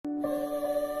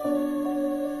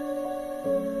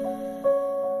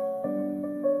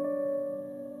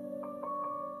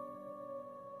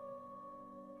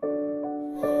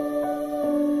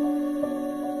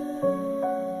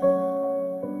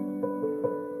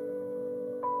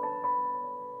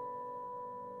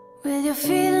With your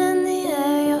feet in the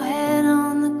air, your head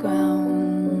on the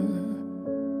ground.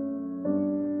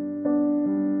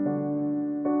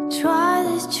 Try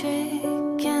this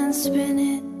trick and spin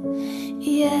it,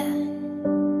 yeah.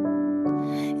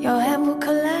 Your head will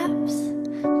collapse,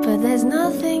 but there's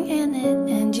nothing in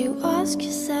it. And you ask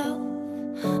yourself,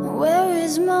 where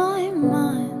is my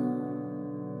mind?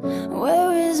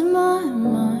 Where is my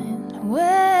mind?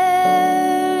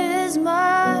 Where is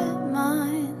my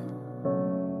mind?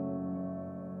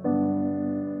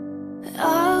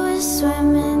 I was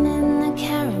swimming in the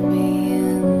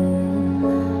Caribbean.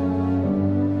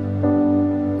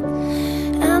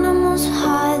 Animals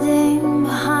hiding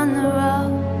behind the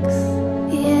rocks,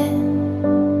 yeah.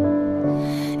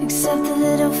 Except the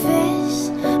little fish,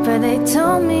 but they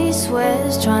told me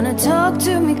swears, trying to talk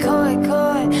to me coy,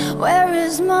 coy. Where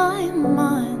is my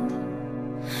mind?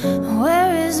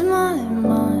 Where is my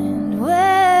mind?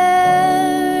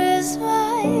 Where is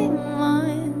my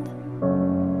mind?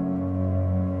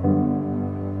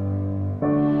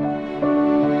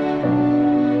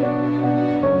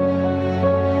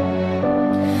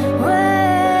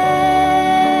 Way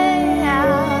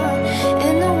out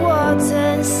in the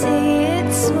water, see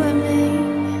it swimming.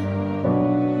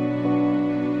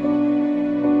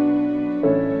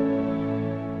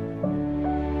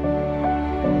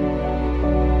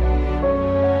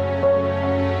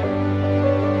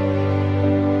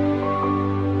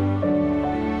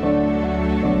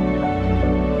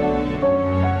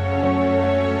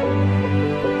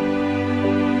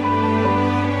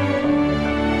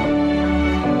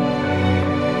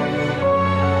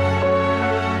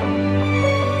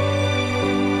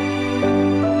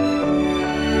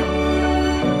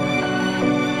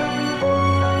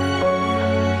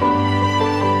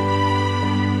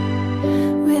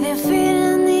 With your feet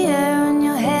in the air and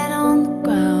your head on the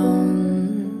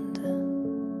ground.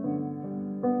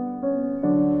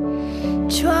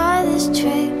 Try this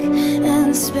trick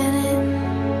and spin it,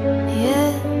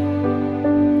 yeah.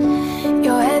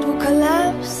 Your head will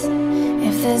collapse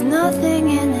if there's nothing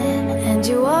in it. And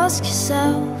you ask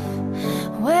yourself,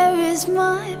 where is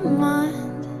my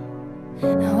mind?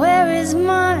 Where is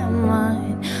my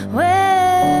mind? Where